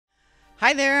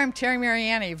Hi there, I'm Terry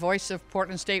Mariani, voice of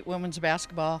Portland State women's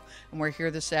basketball, and we're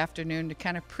here this afternoon to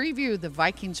kind of preview the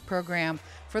Vikings program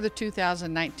for the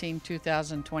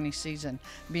 2019-2020 season.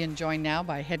 Being joined now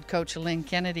by head coach Lynn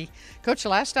Kennedy. Coach, the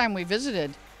last time we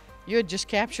visited, you had just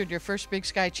captured your first Big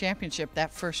Sky championship.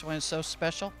 That first one is so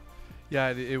special.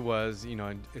 Yeah, it was,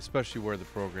 and especially where the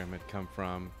program had come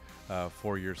from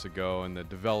 4 years ago, and the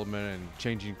development and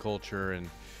changing culture and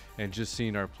just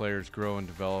seeing our players grow and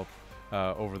develop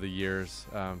over the years.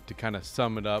 To kind of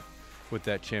sum it up with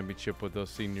that championship with those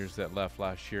seniors that left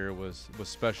last year was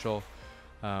special,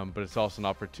 but it's also an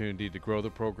opportunity to grow the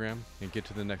program and get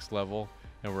to the next level,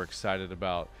 and we're excited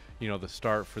about the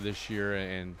start for this year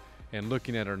and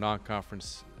looking at our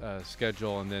non-conference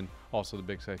schedule, and then also the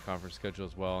Big Sky Conference schedule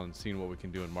as well, and seeing what we can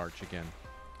do in March again.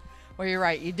 Well, you're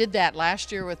right. You did that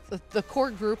last year with the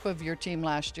core group of your team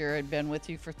last year had been with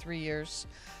you for 3 years.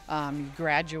 You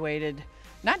graduated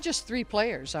not just 3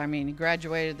 players. I mean, you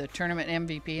graduated the tournament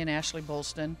MVP in Ashley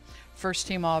Bolston, first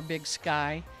team All Big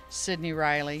Sky, Sydney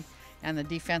Riley, and the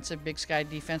defensive Big Sky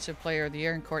Defensive Player of the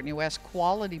Year in Courtney West,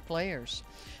 quality players.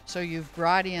 So you've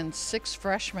brought in 6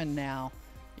 freshmen now.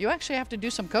 You actually have to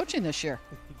do some coaching this year.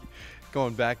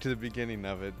 Going back to the beginning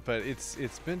of it, but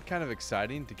it's been kind of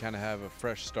exciting to kind of have a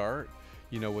fresh start,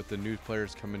 with the new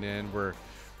players coming in. We're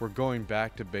going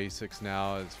back to basics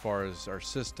now as far as our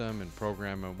system and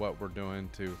program and what we're doing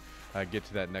to get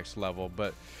to that next level.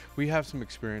 But we have some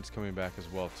experience coming back as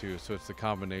well too. So it's the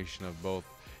combination of both,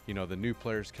 the new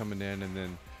players coming in and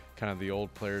then kind of the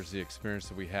old players, the experience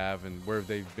that we have and where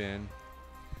they've been.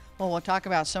 Well, we'll talk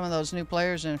about some of those new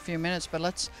players in a few minutes, but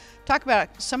let's talk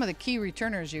about some of the key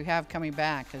returners you have coming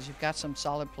back, because you've got some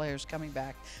solid players coming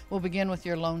back. We'll begin with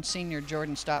your lone senior,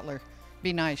 Jordan Stotler.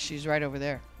 Be nice, she's right over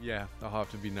there. Yeah, I'll have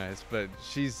to be nice, but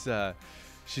she's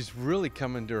really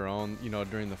coming to her own,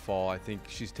 during the fall. I think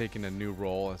she's taken a new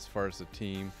role as far as the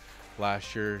team.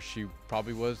 Last year, she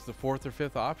probably was the 4th or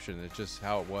 5th option. It's just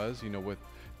how it was, with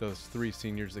those 3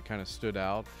 seniors that kind of stood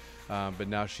out. But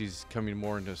now she's coming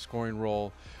more into a scoring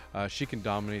role. She can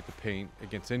dominate the paint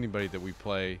against anybody that we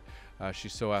play.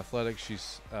 She's so athletic.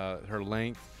 She's her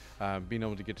length, being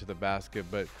able to get to the basket.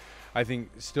 But I think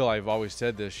still, I've always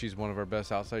said this, she's one of our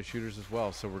best outside shooters as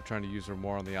well. So we're trying to use her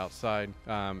more on the outside.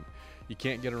 You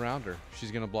can't get around her.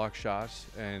 She's going to block shots.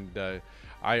 And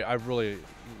I've really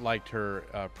liked her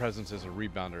presence as a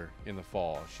rebounder in the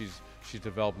fall. She's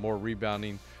developed more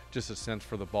rebounding, just a sense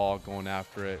for the ball, going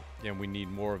after it. And we need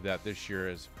more of that this year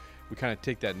as we kind of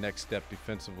take that next step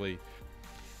defensively.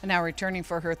 And now returning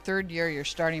for her 3rd year, your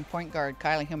starting point guard,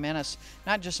 Kylie Jimenez,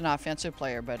 not just an offensive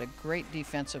player, but a great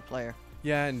defensive player.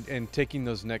 Yeah, and taking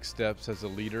those next steps as a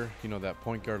leader, that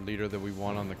point guard leader that we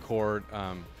want on the court.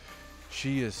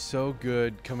 She is so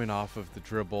good coming off of the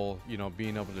dribble,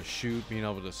 being able to shoot, being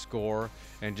able to score,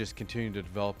 and just continuing to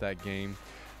develop that game.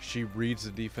 She reads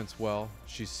the defense well.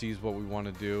 She sees what we want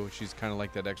to do. She's kind of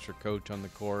like that extra coach on the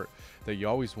court that you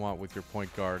always want with your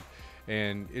point guard.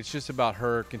 And it's just about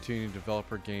her continuing to develop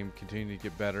her game, continuing to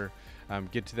get better,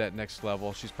 get to that next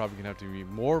level. She's probably going to have to be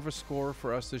more of a scorer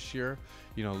for us this year,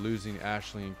 losing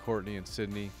Ashley and Courtney and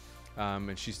Sydney.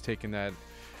 And she's taken that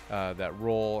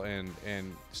role,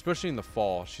 and especially in the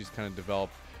fall, she's kind of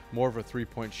developed more of a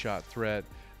 3-point shot threat.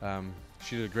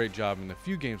 She did a great job in a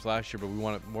few games last year, but we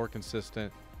want it more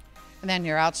consistent. And then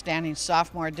your outstanding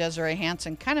sophomore, Desiree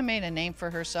Hansen, kind of made a name for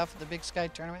herself at the Big Sky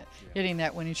tournament, hitting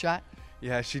that winning shot.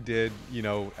 Yeah, she did.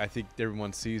 I think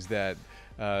everyone sees that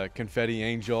confetti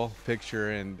angel picture,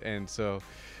 and so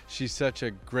she's such a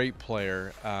great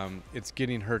player. It's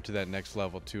getting her to that next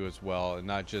level too as well, and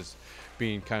not just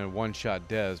being kind of one-shot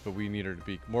Des, but we need her to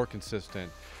be more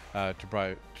consistent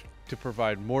to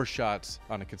provide more shots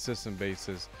on a consistent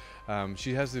basis.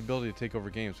 She has the ability to take over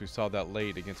games. We saw that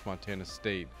late against Montana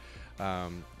State,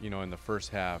 in the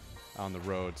first half on the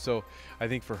road. So I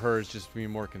think for her, it's just being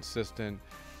more consistent.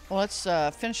 Well, let's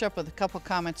finish up with a couple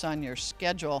comments on your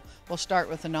schedule. We'll start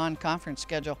with the non-conference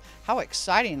schedule. How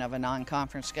exciting of a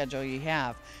non-conference schedule you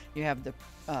have. You have the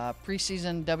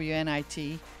preseason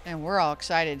WNIT, and we're all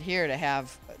excited here to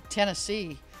have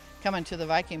Tennessee coming to the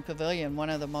Viking Pavilion, one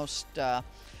of the most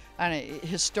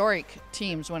historic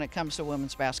teams when it comes to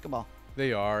women's basketball.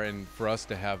 They are, and for us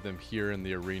to have them here in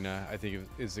the arena, I think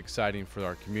is exciting for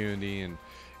our community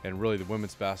and really the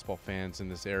women's basketball fans in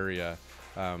this area.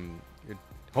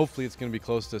 Hopefully it's going to be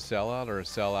close to a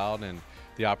sellout, and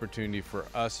the opportunity for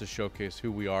us to showcase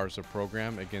who we are as a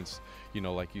program against,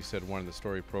 like you said, one of the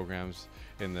storied programs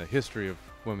in the history of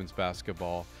women's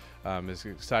basketball. Is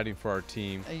exciting for our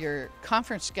team. Your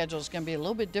conference schedule is going to be a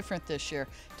little bit different this year.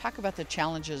 Talk about the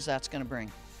challenges that's going to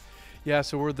bring. Yeah,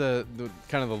 so we're the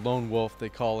kind of the lone wolf, they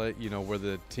call it. We're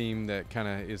the team that kind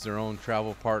of is their own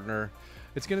travel partner.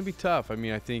 It's going to be tough. I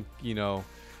mean, I think,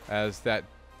 as that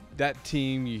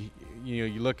team,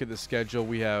 you look at the schedule,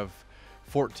 we have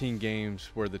 14 games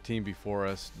where the team before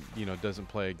us, doesn't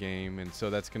play a game. And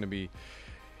so it's going to be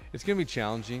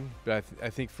challenging. But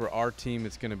I think for our team,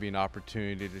 it's going to be an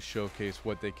opportunity to showcase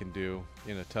what they can do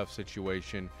in a tough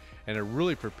situation. And it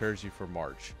really prepares you for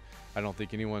March. I don't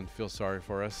think anyone feels sorry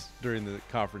for us during the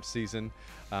conference season.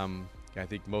 I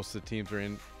think most of the teams are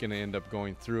going to end up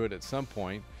going through it at some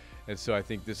point. And so I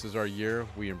think this is our year.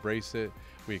 We embrace it.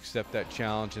 We accept that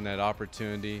challenge and that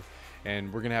opportunity.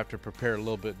 And we're going to have to prepare a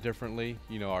little bit differently.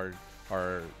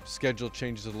 Our schedule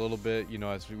changes a little bit,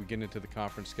 as we get into the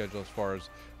conference schedule as far as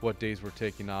what days we're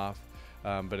taking off.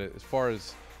 But as far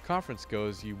as conference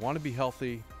goes, you want to be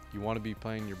healthy. You want to be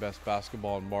playing your best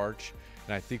basketball in March.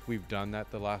 And I think we've done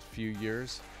that the last few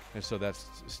years. And so that's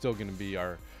still going to be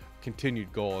our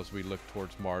continued goal as we look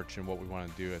towards March and what we want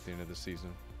to do at the end of the season.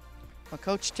 Well,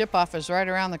 Coach Tip-Off is right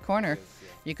around the corner.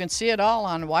 You can see it all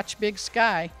on Watch Big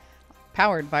Sky,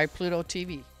 powered by Pluto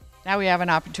TV. Now we have an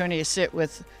opportunity to sit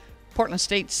with Portland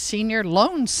State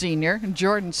lone senior,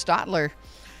 Jordan Stotler.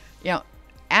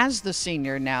 As the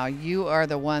senior now, you are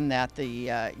the one that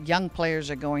the young players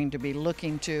are going to be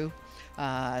looking to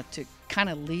kind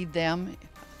of lead them,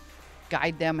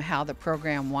 guide them how the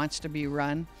program wants to be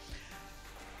run.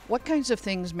 What kinds of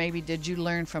things maybe did you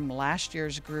learn from last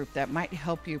year's group that might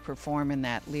help you perform in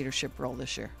that leadership role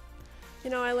this year?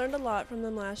 I learned a lot from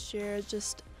them last year.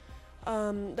 Just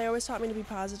they always taught me to be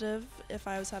positive if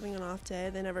I was having an off day.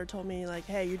 They never told me like,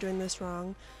 hey, you're doing this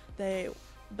wrong. They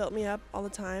built me up all the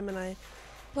time, and I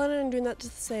plan on doing that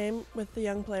just the same with the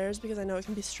young players because I know it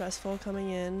can be stressful coming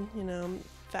in,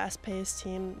 fast-paced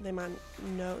team. They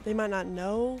might not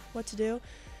know what to do,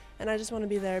 and I just want to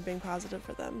be there being positive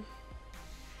for them.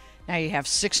 Now you have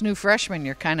 6 new freshmen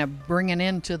you're kind of bringing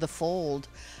into the fold.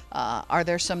 Are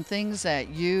there some things that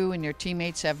you and your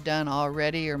teammates have done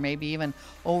already or maybe even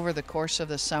over the course of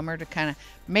the summer to kind of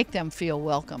make them feel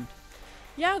welcomed?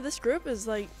 Yeah, this group is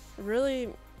really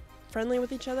friendly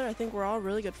with each other. I think we're all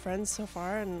really good friends so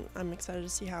far, and I'm excited to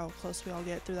see how close we all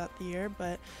get throughout the year.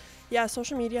 But yeah,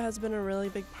 social media has been a really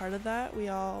big part of that. We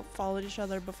all followed each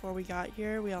other before we got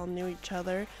here. We all knew each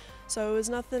other. So it was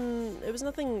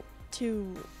nothing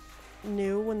too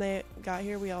new when they got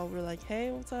here. We all were like,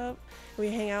 hey, what's up? We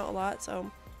hang out a lot. So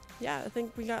yeah, I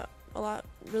think we got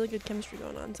really good chemistry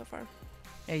going on so far.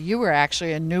 You were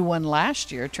actually a new one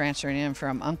last year, transferring in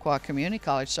from Umpqua Community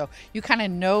College, so you kind of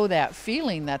know that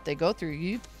feeling that they go through.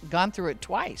 You've gone through it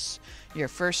twice, your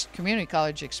first community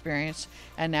college experience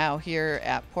and now here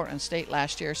at Portland State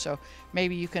last year, so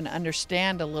maybe you can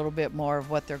understand a little bit more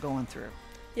of what they're going through.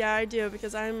 Yeah, I do,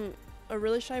 because I'm a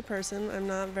really shy person. I'm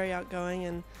not very outgoing,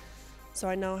 and so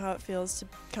I know how it feels to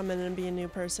come in and be a new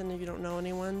person if you don't know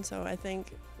anyone. So I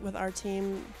think with our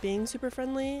team being super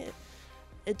friendly,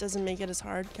 it doesn't make it as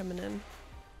hard coming in.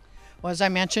 Well, as I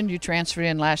mentioned, you transferred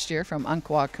in last year from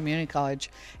Umpqua Community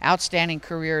College. Outstanding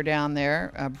career down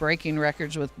there, breaking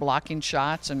records with blocking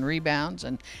shots and rebounds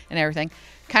and everything.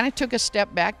 Kind of took a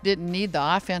step back, didn't need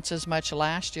the offense as much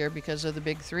last year because of the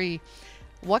big three.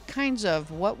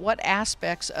 What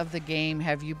aspects of the game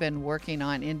have you been working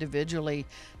on individually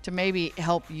to maybe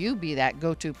help you be that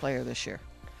go-to player this year?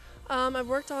 I've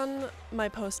worked on my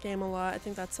post game a lot. I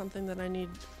think that's something that I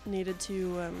needed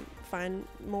to find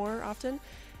more often.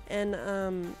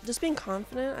 And just being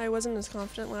confident. I wasn't as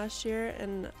confident last year,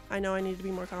 and I know I need to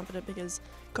be more confident because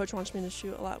Coach wants me to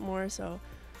shoot a lot more. So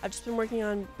I've just been working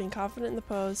on being confident in the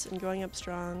post and going up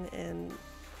strong, and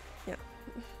yeah.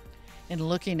 And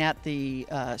looking at the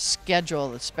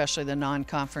schedule, especially the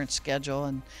non-conference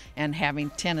schedule, and having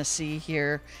Tennessee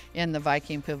here in the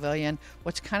Viking Pavilion,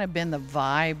 what's kind of been the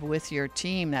vibe with your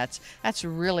team? That's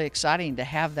really exciting to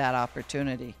have that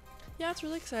opportunity. Yeah, it's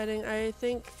really exciting. I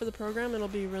think for the program, it'll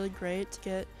be really great to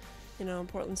get,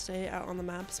 Portland State out on the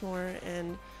maps more.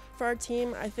 And for our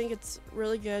team, I think it's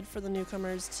really good for the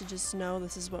newcomers to just know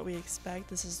this is what we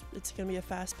expect. It's going to be a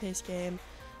fast-paced game.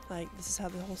 This is how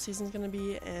the whole season's going to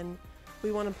be, and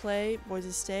we want to play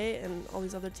Boise State and all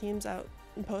these other teams out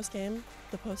in post-game,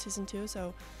 the postseason too.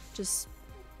 So just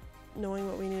knowing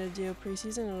what we need to do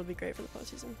preseason, it'll be great for the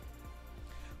postseason.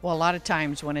 Well, a lot of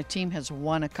times when a team has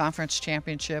won a conference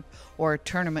championship or a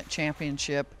tournament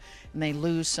championship and they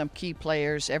lose some key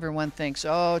players, everyone thinks,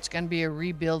 oh, it's going to be a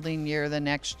rebuilding year the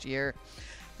next year.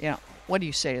 What do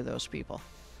you say to those people?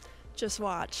 Just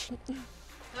watch.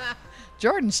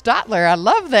 Jordan Stotler, I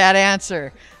love that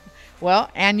answer.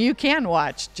 Well, and you can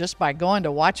watch just by going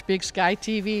to Watch Big Sky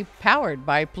TV, powered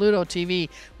by Pluto TV.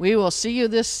 We will see you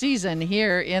this season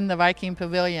here in the Viking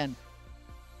Pavilion.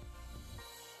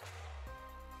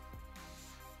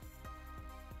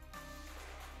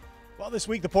 Well, this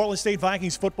week, the Portland State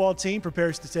Vikings football team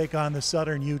prepares to take on the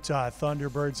Southern Utah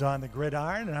Thunderbirds on the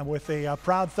gridiron. And I'm with a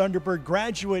proud Thunderbird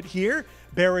graduate here,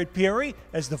 Barrett Peary,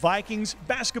 as the Vikings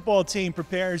basketball team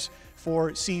prepares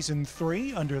for season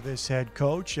 3 under this head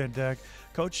coach. And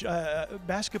Coach,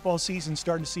 basketball season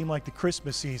starting to seem like the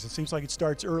Christmas season. Seems like it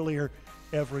starts earlier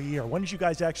every year. When did you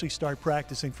guys actually start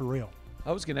practicing for real?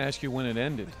 I was going to ask you when it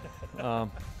ended.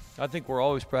 I think we're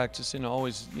always practicing,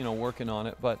 always, working on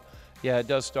it. But yeah, it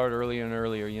does start earlier and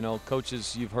earlier.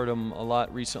 Coaches, you've heard them a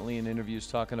lot recently in interviews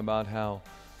talking about how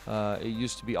it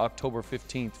used to be October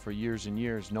 15th for years and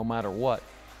years, no matter what.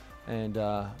 And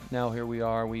now here we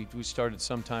are. We started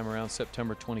sometime around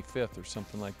September 25th or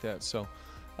something like that. So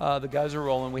the guys are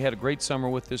rolling. We had a great summer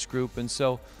with this group, and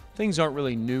so things aren't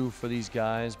really new for these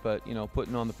guys, but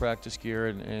putting on the practice gear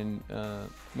and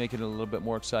making it a little bit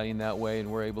more exciting that way, and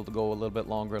we're able to go a little bit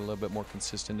longer, a little bit more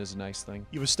consistent is a nice thing.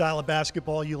 You have a style of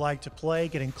basketball you like to play,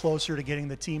 getting closer to getting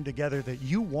the team together that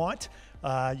you want.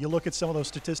 You look at some of those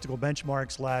statistical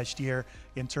benchmarks last year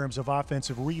in terms of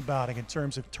offensive rebounding, in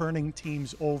terms of turning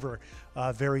teams over,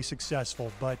 very successful,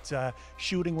 but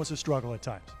shooting was a struggle at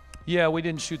times. Yeah, we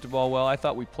didn't shoot the ball well. I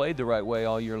thought we played the right way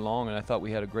all year long, and I thought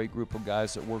we had a great group of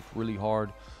guys that worked really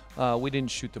hard. We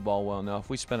didn't shoot the ball well enough.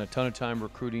 We spent a ton of time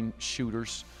recruiting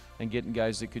shooters and getting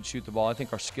guys that could shoot the ball. I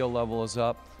think our skill level is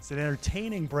up. It's an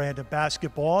entertaining brand of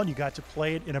basketball, and you got to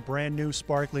play it in a brand new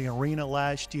sparkling arena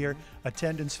last year.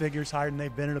 Attendance figures higher than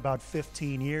they've been in about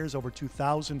 15 years, over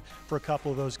 2,000 for a couple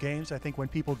of those games. I think when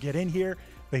people get in here,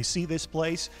 they see this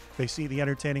place, they see the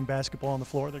entertaining basketball on the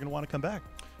floor, they're going to want to come back.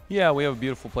 Yeah, we have a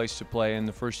beautiful place to play, and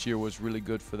the first year was really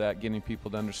good for that, getting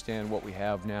people to understand what we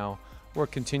have now. We're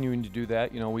continuing to do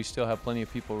that. We still have plenty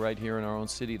of people right here in our own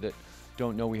city that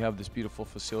don't know we have this beautiful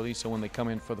facility, so when they come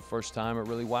in for the first time, it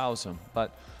really wows them.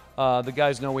 But the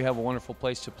guys know we have a wonderful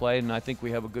place to play, and I think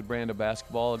we have a good brand of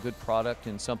basketball, a good product,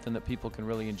 and something that people can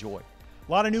really enjoy.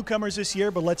 A lot of newcomers this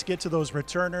year, but let's get to those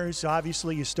returners.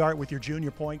 Obviously, you start with your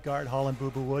junior point guard, Holland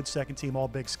Boo Boo Woods, second team All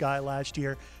Big Sky last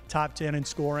year, top 10 in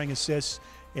scoring, assists,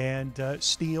 and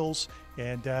steals.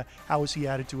 And how has he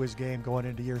added to his game going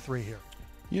into year 3 here?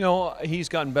 He's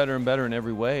gotten better and better in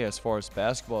every way as far as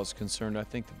basketball is concerned. I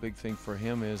think the big thing for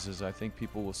him is I think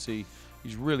people will see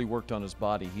he's really worked on his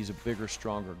body. He's a bigger,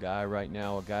 stronger guy right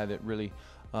now, a guy that really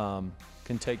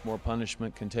can take more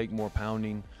punishment, can take more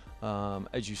pounding.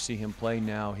 As you see him play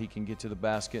now, he can get to the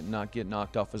basket and not get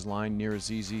knocked off his line near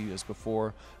as easy as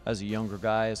before, as a younger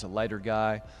guy, as a lighter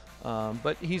guy.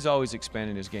 But he's always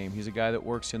expanding his game. He's a guy that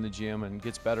works in the gym and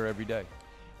gets better every day.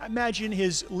 I imagine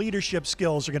his leadership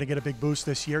skills are going to get a big boost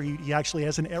this year. He actually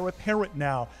has an heir apparent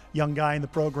now, young guy in the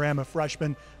program, a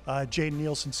freshman, Jaden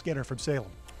Nielsen-Skinner from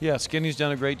Salem. Yeah, Skinny's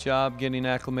done a great job getting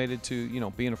acclimated to,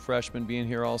 being a freshman, being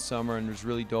here all summer, and has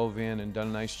really dove in and done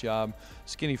a nice job.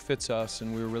 Skinny fits us,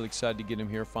 and we were really excited to get him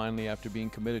here finally after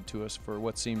being committed to us for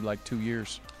what seemed like 2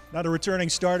 years. Another returning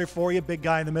starter for you, big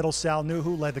guy in the middle, Sal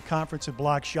Nuhu, led the conference in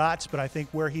block shots, but I think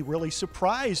where he really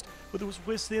surprised with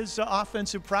his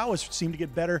offensive prowess, seemed to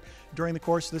get better during the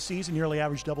course of the season, nearly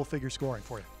averaged double-figure scoring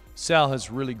for you. Sal has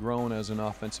really grown as an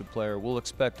offensive player. We'll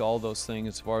expect all those things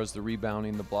as far as the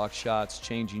rebounding, the block shots,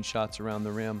 changing shots around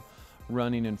the rim,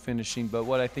 running and finishing, but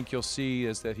what I think you'll see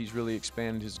is that he's really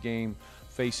expanded his game,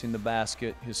 facing the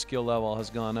basket. His skill level has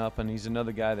gone up, and he's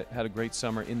another guy that had a great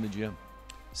summer in the gym.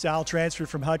 Sal transferred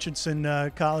from Hutchinson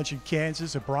College in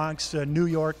Kansas, a Bronx, New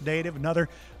York native. Another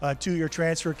 2-year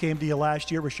transfer came to you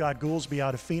last year, Rashad Goolsby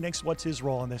out of Phoenix. What's his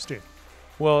role in this team?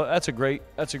 Well, that's a great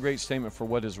statement for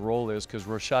what his role is, because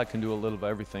Rashad can do a little of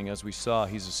everything. As we saw,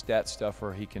 he's a stat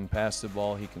stuffer. He can pass the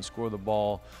ball, he can score the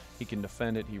ball, he can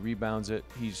defend it, he rebounds it.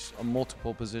 He's a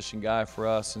multiple position guy for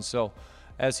us, and so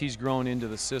as he's grown into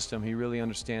the system, he really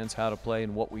understands how to play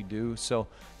and what we do. So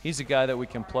he's a guy that we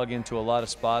can plug into a lot of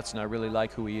spots, and I really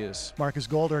like who he is. Marcus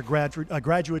Golder, a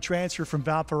graduate transfer from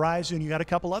Valparaiso, and you got a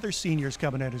couple other seniors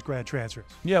coming in as grad transfers.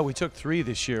 Yeah, we took 3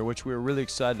 this year, which we were really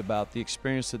excited about. The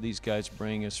experience that these guys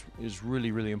bring is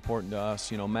really, really important to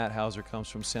us. Matt Hauser comes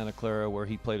from Santa Clara, where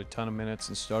he played a ton of minutes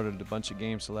and started a bunch of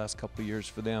games the last couple of years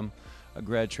for them. A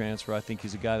grad transfer. I think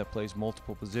he's a guy that plays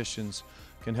multiple positions,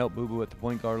 can help Boo Boo at the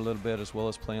point guard a little bit as well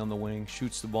as play on the wing,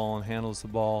 shoots the ball and handles the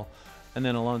ball. And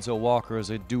then Alonzo Walker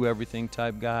is a do-everything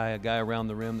type guy, a guy around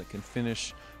the rim that can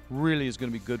finish, really is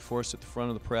going to be good for us at the front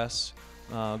of the press.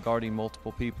 guarding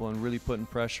multiple people and really putting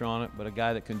pressure on it, but a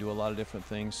guy that can do a lot of different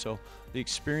things. So the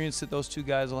experience that those two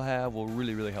guys will have will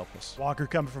really, really help us. Walker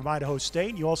coming from Idaho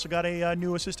State. You also got a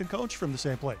new assistant coach from the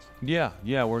same place. Yeah,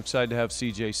 we're excited to have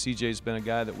CJ. CJ's been a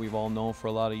guy that we've all known for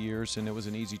a lot of years, and it was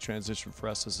an easy transition for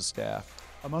us as a staff.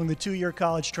 Among the two-year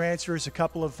college transfers, a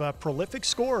couple of prolific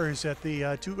scorers at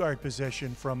the two-guard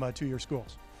position from two-year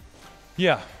schools.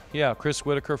 Yeah, Chris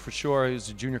Whitaker for sure. He's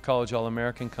a junior college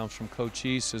All-American, comes from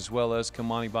Cochise, as well as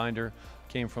Kamani Binder,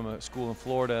 came from a school in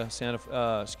Florida,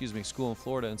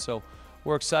 and so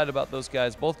we're excited about those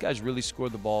guys. Both guys really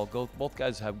scored the ball. Both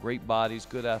guys have great bodies,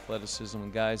 good athleticism,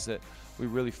 and guys that we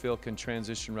really feel can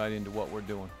transition right into what we're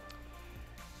doing.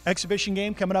 Exhibition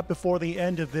game coming up before the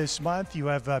end of this month. You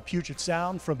have Puget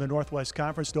Sound from the Northwest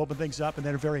Conference to open things up, and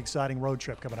then a very exciting road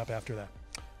trip coming up after that.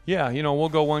 Yeah, we'll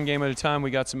go one game at a time. We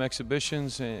got some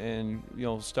exhibitions and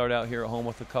start out here at home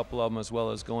with a couple of them, as well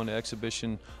as going to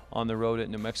exhibition on the road at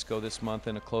New Mexico this month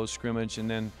in a closed scrimmage, and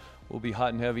then we'll be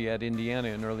hot and heavy at Indiana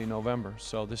in early November.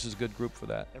 So this is a good group for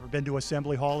that. Ever been to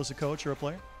Assembly Hall as a coach or a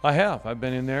player? I have. I've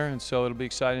been in there, and so it'll be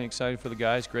exciting for the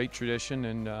guys. Great tradition,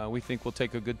 and we think we'll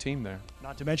take a good team there.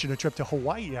 Not to mention a trip to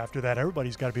Hawaii after that.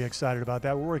 Everybody's got to be excited about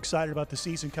that. We're excited about the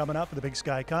season coming up in the Big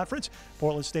Sky Conference.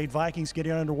 Portland State Vikings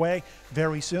getting underway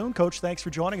very soon. Coach, thanks for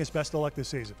joining us. Best of luck this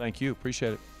season. Thank you.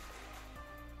 Appreciate it.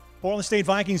 Portland State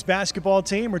Vikings basketball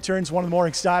team returns one of the more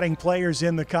exciting players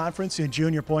in the conference in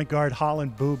junior point guard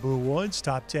Holland Boo Boo Woods.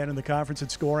 Top 10 in the conference in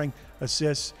scoring,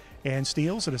 assists, and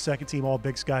steals, and a second-team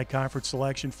All-Big Sky Conference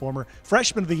selection, former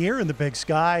Freshman of the Year in the Big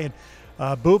Sky.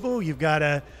 And Boo Boo, you've got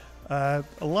a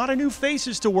lot of new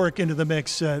faces to work into the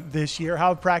mix this year. How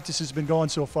have practices been going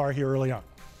so far here early on?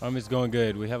 It's going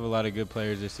good. We have a lot of good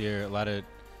players this year, a lot of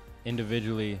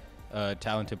individually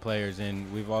talented players,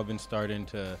 and we've all been starting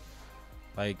to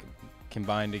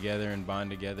combine together and bond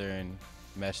together and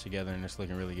mesh together, and it's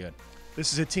looking really good.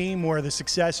 This is a team where the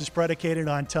success is predicated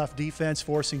on tough defense,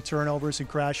 forcing turnovers and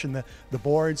crashing the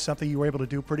boards, something you were able to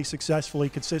do pretty successfully,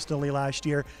 consistently last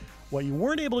year. What you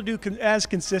weren't able to do as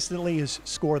consistently is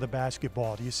score the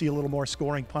basketball. Do you see a little more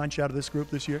scoring punch out of this group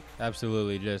this year?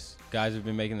 Absolutely. Just guys have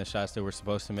been making the shots that we're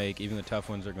supposed to make. Even the tough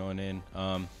ones are going in.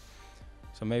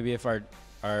 So maybe if our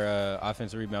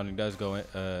offensive rebounding does go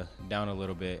down a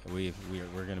little bit, we're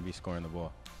going to be scoring the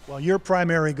ball. Well, your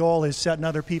primary goal is setting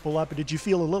other people up. But did you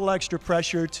feel a little extra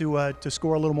pressure to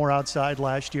score a little more outside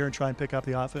last year and try and pick up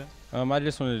the offense? I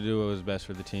just wanted to do what was best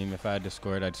for the team. If I had to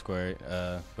score it, I'd score it,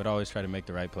 but always try to make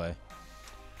the right play.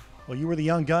 Well, you were the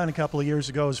young gun a couple of years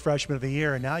ago as Freshman of the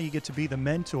Year, and now you get to be the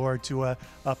mentor to a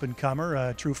up-and-comer,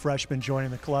 a true freshman joining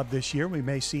the club this year. We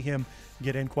may see him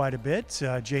get in quite a bit.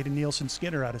 Jaden Nielsen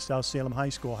Skinner out of South Salem High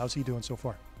School. How's he doing so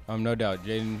far? No doubt.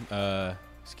 Jaden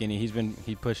Skinny,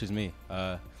 he pushes me.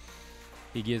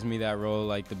 He gives me that role,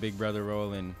 like the big brother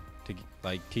role, and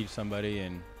to teach somebody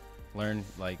and learn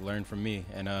from me.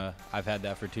 And I've had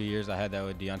that for 2 years. I had that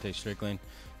with Deontay Strickland,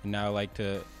 and now I like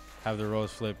to have the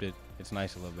roles flipped. It's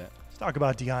nice a little bit. Let's talk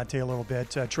about Deontay a little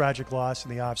bit. Tragic loss in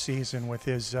the offseason with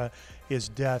his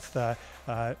death.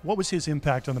 What was his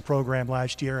impact on the program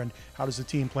last year, and how does the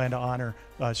team plan to honor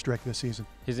Strick this season?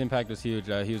 His impact was huge.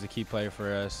 He was a key player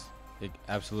for us,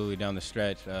 absolutely down the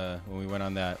stretch when we went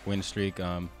on that win streak.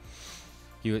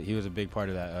 He was a big part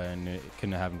of that, and it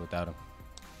couldn't have happened without him.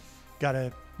 Got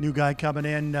a new guy coming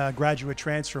in, graduate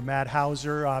transfer, Matt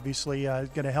Hauser, obviously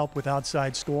going to help with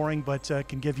outside scoring, but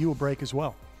can give you a break as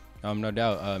well. No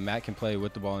doubt. Matt can play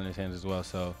with the ball in his hands as well,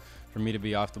 so for me to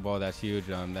be off the ball, that's huge.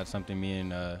 That's something me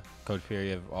and Coach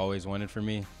Peary have always wanted for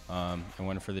me and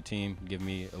wanted for the team, give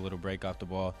me a little break off the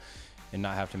ball and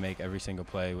not have to make every single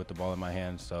play with the ball in my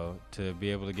hands. So to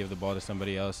be able to give the ball to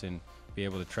somebody else and be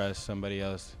able to trust somebody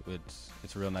else,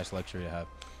 it's a real nice luxury to have.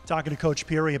 Talking to Coach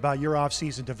Peary about your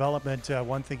off-season development,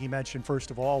 one thing he mentioned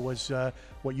first of all was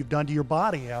what you've done to your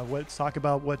body. Let's talk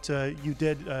about what you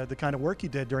did, the kind of work you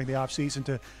did during the off-season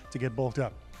to get bulked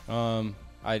up.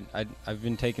 I've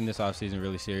been taking this off-season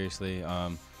really seriously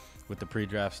with the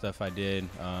pre-draft stuff I did.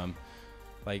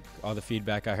 All the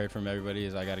feedback I heard from everybody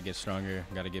is I got to get stronger,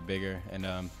 got to get bigger.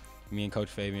 And me and Coach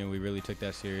Fabian, we really took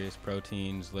that serious.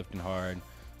 Proteins, lifting hard,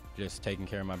 just taking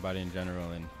care of my body in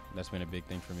general, and that's been a big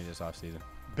thing for me this offseason.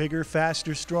 Bigger,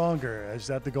 faster, stronger. Is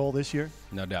that the goal this year?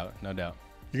 No doubt, no doubt.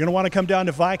 You're going to want to come down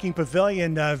to Viking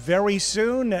Pavilion very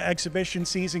soon. Exhibition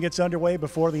season gets underway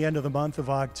before the end of the month of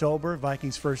October.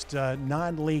 Vikings' first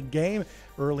non-league game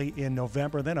early in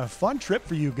November. Then a fun trip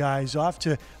for you guys off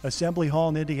to Assembly Hall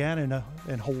in Indiana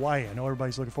and Hawaii. I know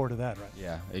everybody's looking forward to that, right?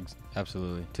 Yeah,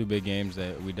 absolutely. Two big games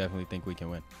that we definitely think we can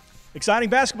win. Exciting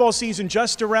basketball season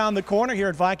just around the corner here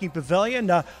at Viking Pavilion.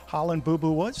 Holland Boo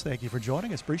Boo Woods, thank you for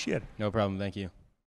joining us. Appreciate it. No problem. Thank you.